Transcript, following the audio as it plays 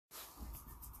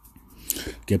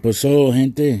¿Qué pasó,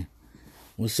 gente?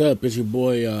 What's up? It's your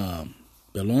boy,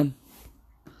 Belon.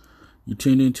 You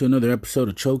tuned into another episode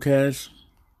of Chocast.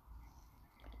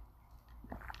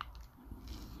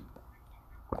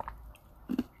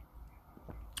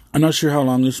 I'm not sure how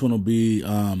long this one will be.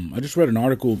 I just read an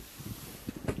article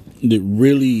that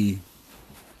really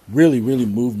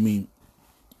moved me.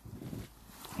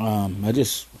 I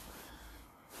just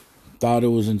thought it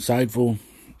was insightful,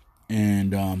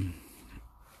 and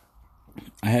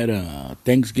I had a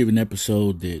Thanksgiving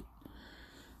episode that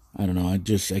I don't know. I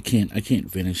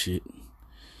can't finish it.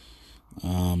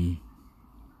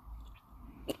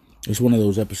 It's one of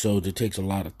those episodes that takes a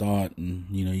lot of thought, and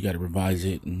you got to revise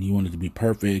it, and you want it to be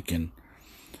perfect, and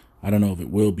I don't know if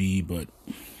it will be, but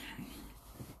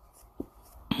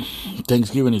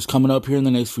Thanksgiving is coming up here in the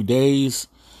next few days.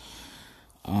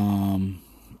 I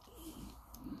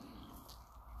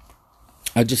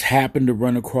just happened to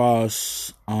run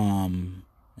across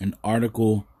an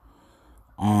article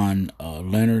on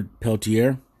Leonard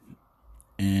Peltier,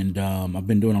 and I've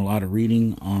been doing a lot of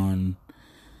reading on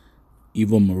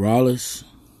Evo Morales,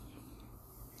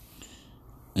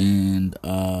 and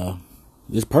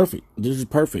it's perfect. This is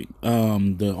perfect.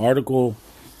 The article,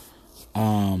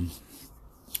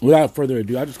 without further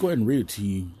ado, I'll just go ahead and read it to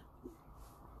you.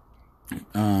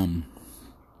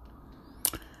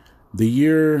 The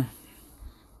year,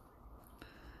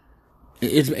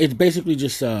 it's basically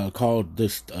just called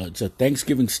this. It's a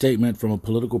Thanksgiving statement from a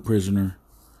political prisoner,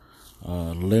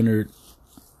 Leonard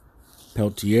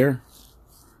Peltier,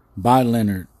 by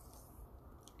Leonard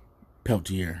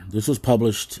Peltier. This was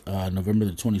published November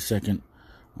the 22nd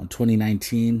on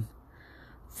 2019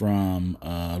 from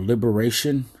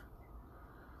Liberation.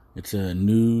 It's a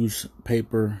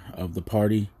newspaper of the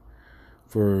Party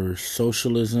for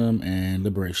Socialism and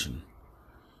Liberation.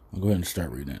 I'll go ahead and start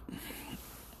reading it.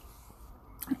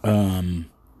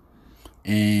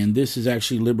 And this is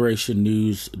actually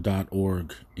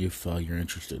liberationnews.org if you're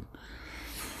interested.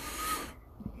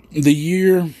 The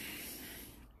year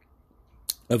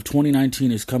of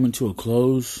 2019 is coming to a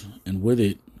close, and with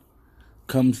it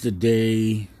comes the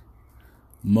day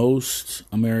most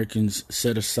Americans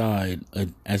set aside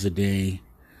as a day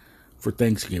for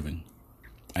Thanksgiving.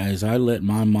 As I let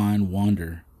my mind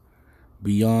wander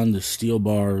beyond the steel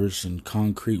bars and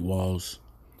concrete walls,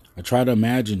 I try to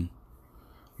imagine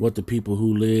what the people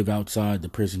who live outside the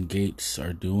prison gates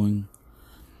are doing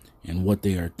and what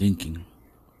they are thinking.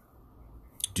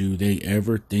 Do they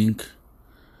ever think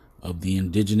of the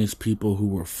indigenous people who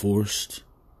were forced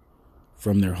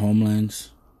from their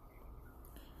homelands?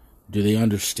 Do they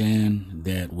understand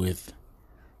that with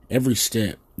every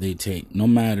step they take, no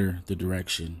matter the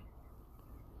direction,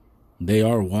 they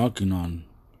are walking on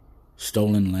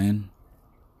stolen land?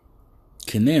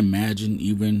 Can they imagine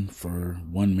even for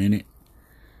 1 minute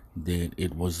that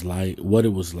it was like what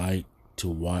it was like to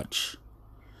watch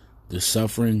the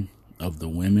suffering of the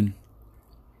women,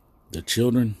 the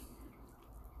children,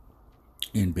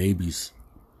 and babies,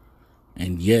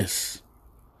 and yes,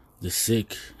 the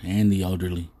sick and the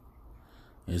elderly,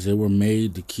 as they were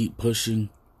made to keep pushing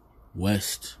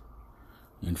west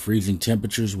in freezing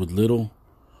temperatures with little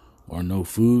or no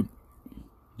food?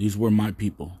 These were my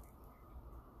people,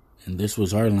 and this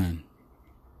was our land.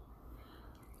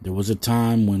 There was a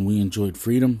time when we enjoyed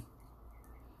freedom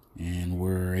and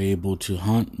were able to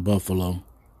hunt buffalo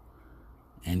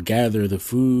and gather the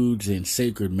foods and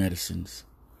sacred medicines.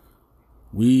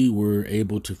 We were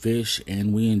able to fish,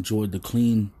 and we enjoyed the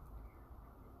clean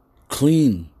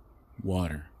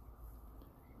water.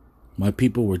 My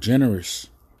people were generous.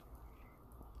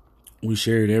 We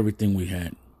shared everything we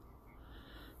had,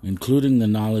 including the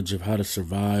knowledge of how to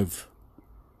survive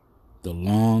the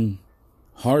long,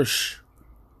 harsh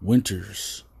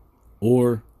winters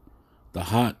or the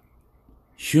hot,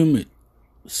 humid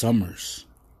summers.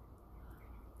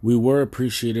 We were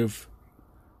appreciative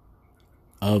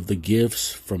of the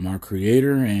gifts from our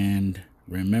Creator and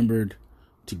remembered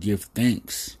to give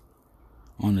thanks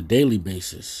on a daily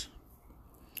basis.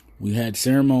 We had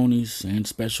ceremonies and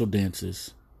special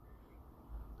dances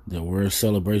that were a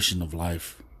celebration of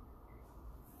life.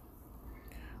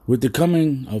 With the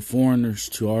coming of foreigners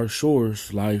to our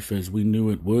shores, life as we knew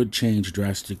it would change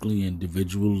drastically.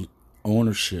 Individual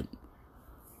ownership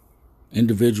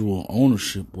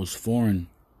was foreign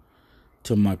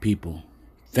to my people.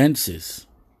 Fences.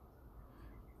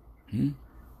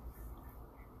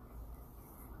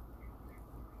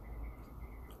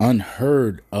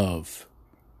 Unheard of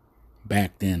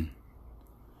back then.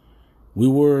 We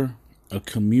were a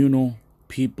communal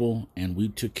people, and we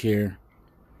took care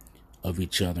of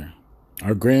each other.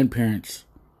 Our grandparents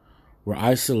were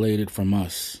isolated from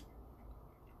us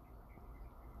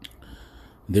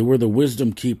They were the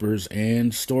wisdom keepers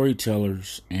and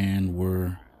storytellers and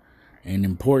were an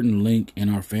important link in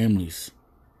our families.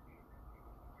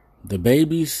 The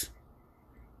babies,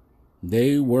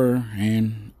 they were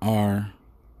and are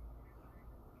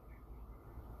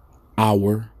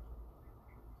our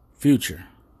future.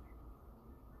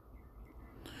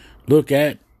 Look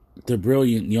at the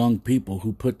brilliant young people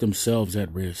who put themselves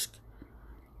at risk,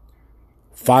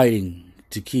 fighting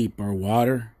to keep our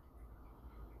water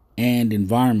and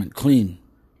environment clean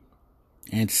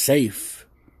and safe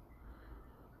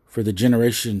for the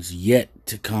generations yet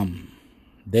to come.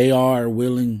 They are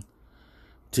willing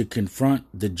to confront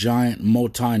the giant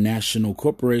multinational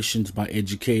corporations by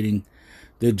educating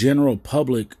the general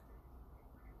public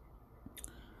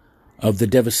of the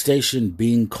devastation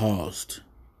being caused.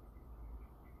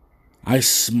 I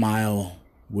smile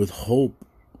with hope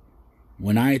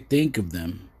when I think of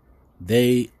them.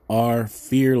 They are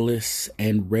fearless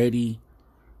and ready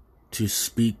to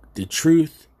speak the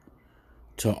truth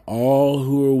to all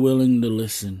who are willing to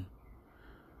listen.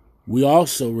 We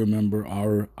also remember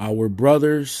our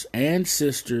brothers and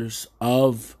sisters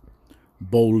of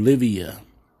Bolivia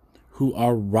who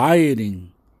are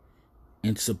rioting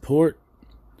in support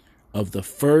of the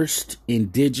first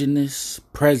indigenous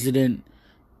president,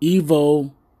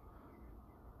 Evo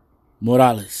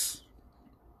Morales.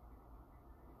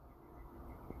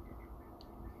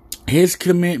 His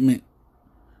commitment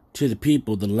to the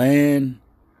people, the land,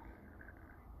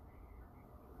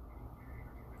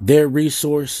 their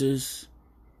resources,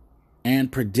 and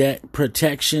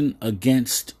protection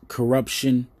against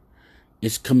corruption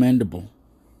is commendable.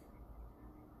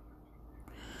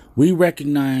 We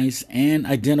recognize and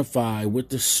identify with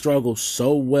the struggle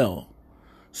so well.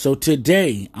 So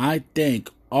today, I thank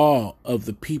all of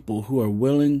the people who are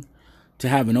willing to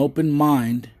have an open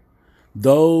mind,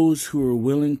 those who are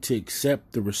willing to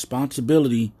accept the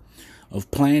responsibility of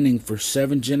planning for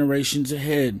 7 generations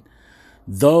ahead,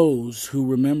 those who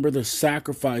remember the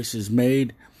sacrifices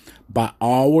made by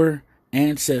our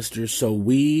ancestors so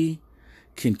we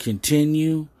can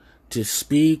continue to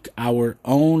speak our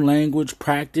own language,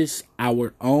 practice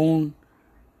our own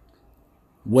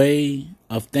way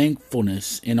of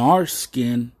thankfulness in our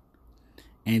skin,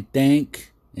 and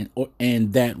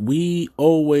and that we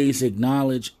always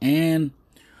acknowledge and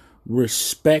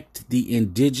respect the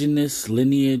indigenous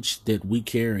lineage that we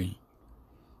carry.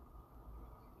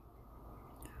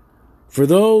 For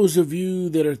those of you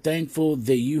that are thankful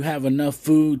that you have enough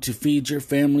food to feed your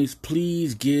families,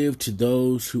 please give to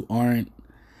those who aren't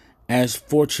as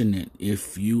fortunate.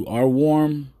 If you are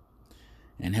warm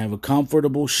and have a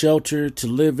comfortable shelter to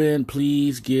live in,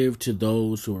 please give to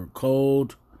those who are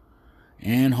cold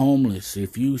and homeless.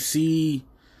 If you see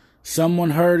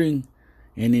someone hurting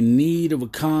and in need of a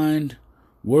kind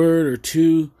word or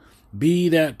two, be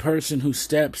that person who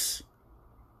steps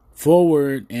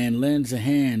forward and lends a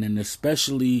hand. And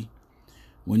especially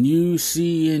when you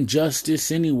see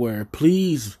injustice anywhere,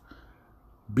 please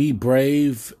be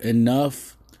brave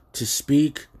enough to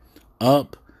speak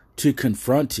up, to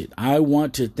confront it. I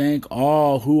want to thank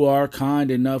all who are kind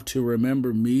enough to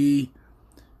remember me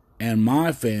and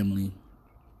my family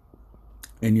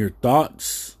in your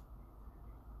thoughts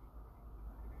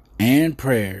and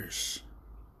prayers.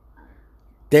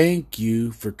 Thank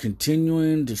you for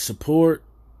continuing to support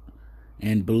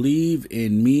and believe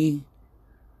in me.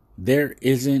 There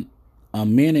isn't a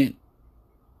minute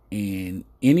in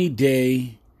any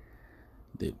day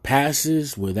that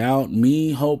passes without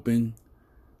me hoping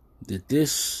that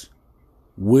this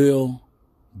will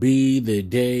be the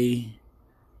day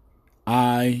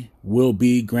I will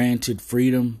be granted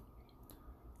freedom.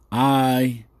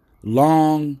 I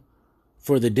long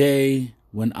for the day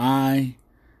when I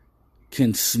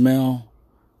can smell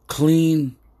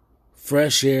clean,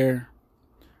 fresh air,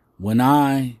 when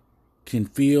I can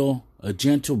feel a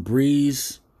gentle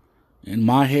breeze in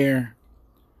my hair,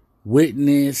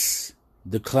 witness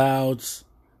the clouds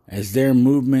as their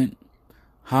movement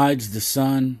hides the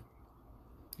sun,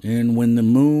 and when the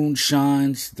moon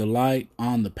shines the light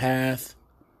on the path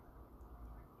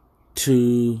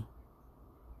to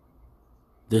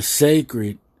the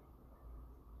sacred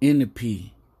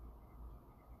Innipi.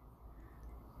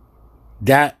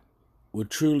 That would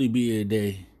truly be a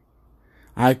day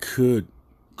I could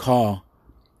call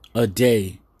a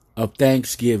day of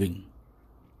Thanksgiving.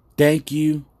 Thank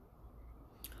you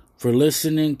for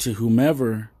listening to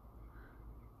whomever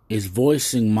is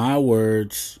voicing my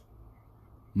words.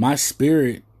 My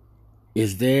spirit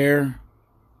is there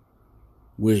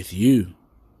with you.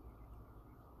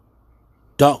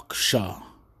 Daksha,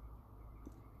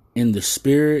 in the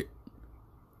spirit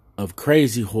of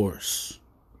Crazy Horse.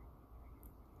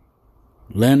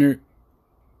 Leonard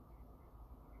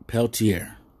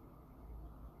Peltier.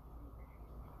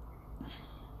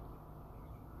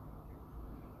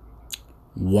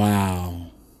 Wow.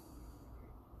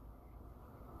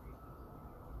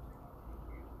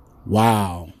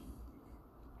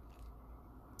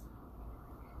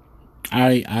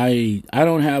 I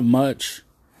don't have much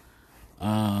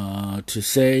to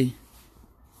say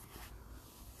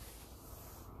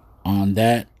on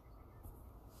that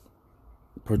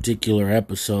particular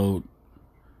episode,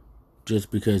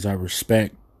 just because I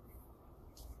respect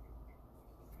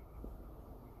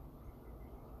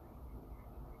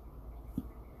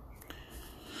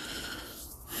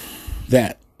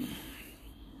that.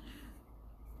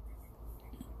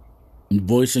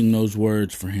 Voicing those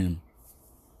words for him,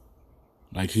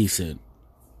 like he said.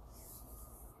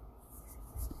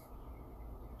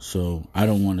 So I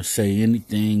don't want to say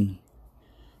anything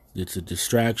that's a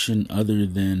distraction other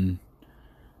than,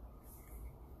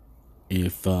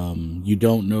 if you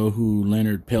don't know who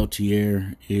Leonard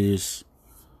Peltier is,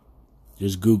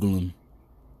 just Google him.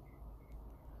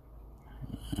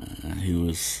 He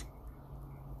was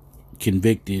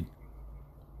convicted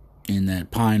in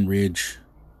that Pine Ridge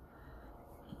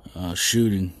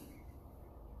shooting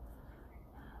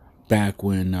back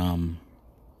when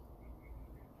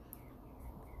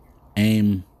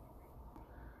AIM,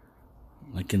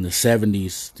 like in the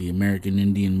 70s, the American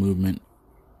Indian movement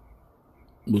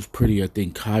was pretty, I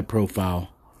think, high profile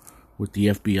with the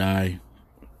FBI.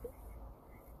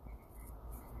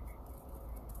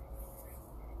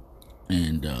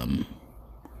 And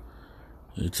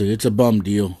it's a bum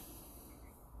deal.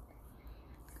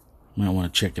 Might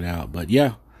want to check it out. But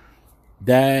yeah,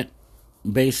 that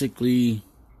basically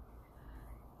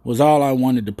was all I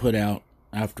wanted to put out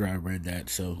after I read that.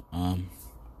 So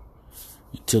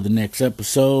until the next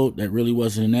episode, that really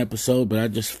wasn't an episode, but I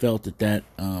just felt that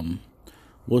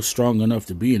was strong enough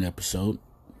to be an episode,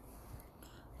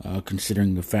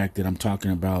 considering the fact that I'm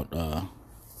talking about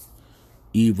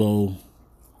Evo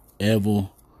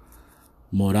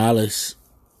Morales,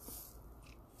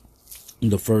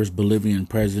 the first Bolivian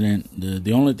president.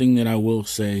 The only thing that I will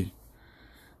say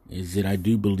is that I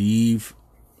do believe,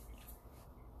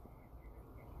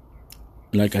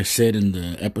 like I said in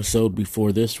the episode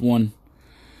before this one,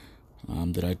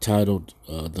 that I titled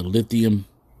The Lithium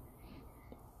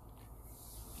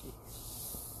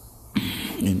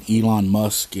and Elon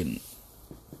Musk in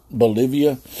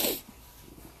Bolivia,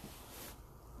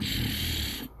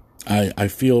 I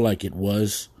feel like it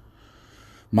was.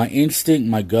 My instinct,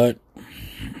 my gut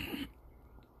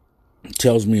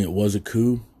tells me it was a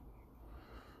coup.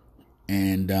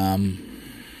 And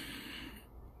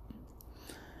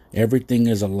everything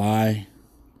is a lie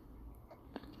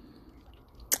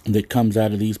that comes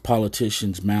out of these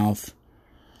politicians' mouth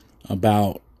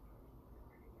about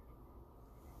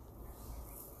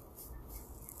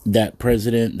that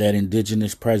president, that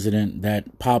indigenous president,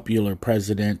 that popular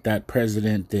president, that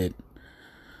president that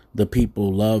the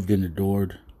people loved and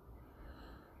adored.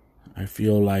 I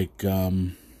feel like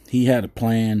he had a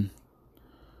plan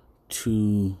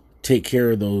to take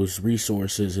care of those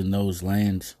resources and those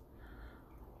lands.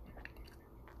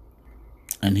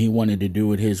 And he wanted to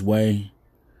do it his way.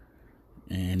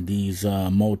 And these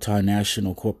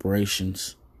multinational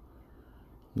corporations,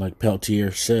 like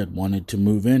Peltier said, wanted to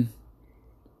move in.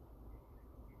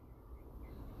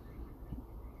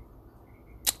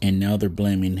 And now they're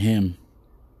blaming him.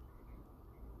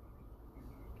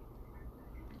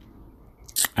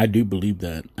 I do believe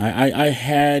that. I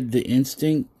had the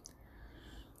instinct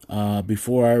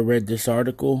before I read this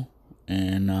article,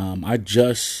 and I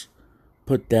just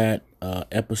put that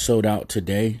episode out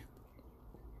today.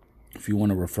 If you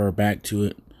want to refer back to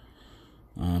it,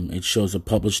 it shows a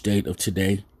published date of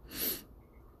today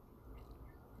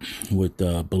with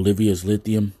Bolivia's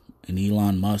Lithium and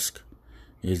Elon Musk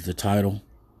is the title.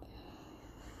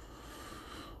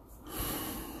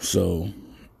 So,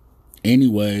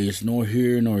 anyway, it's nor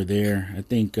here nor there. I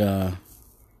think a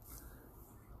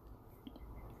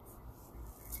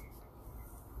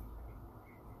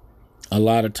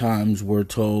lot of times we're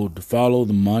told to follow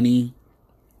the money.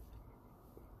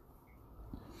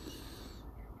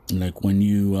 Like when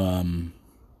you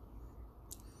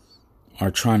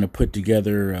are trying to put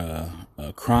together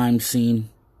a crime scene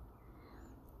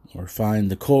or find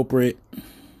the culprit,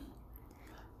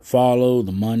 follow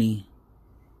the money.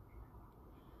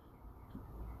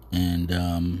 And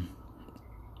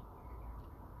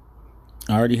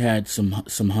I already had some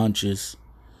hunches,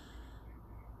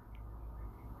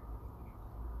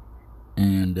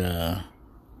 and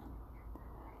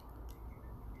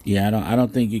Yeah, I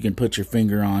don't think you can put your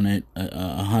finger on it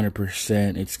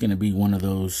 100%. It's going to be one of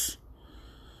those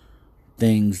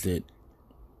things that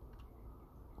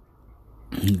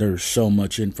there's so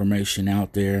much information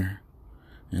out there,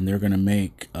 and they're going to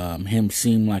make him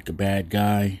seem like a bad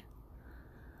guy,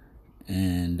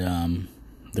 and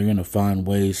they're going to find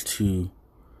ways to,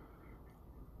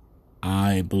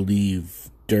 I believe,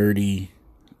 dirty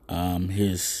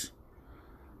his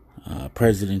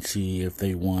presidency if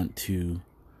they want to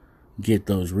get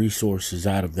those resources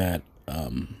out of that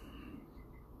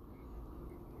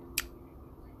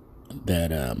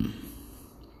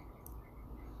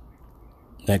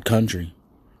that country.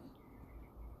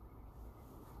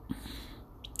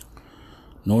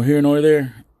 Nor here nor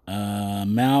there.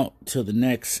 I'm out till the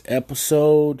next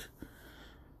episode.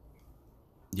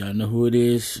 Y'all know who it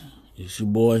is. It's your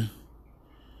boy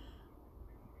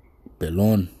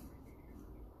Pelon.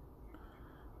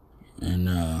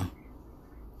 And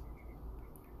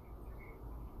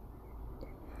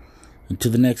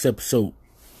until the next episode,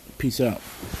 peace out.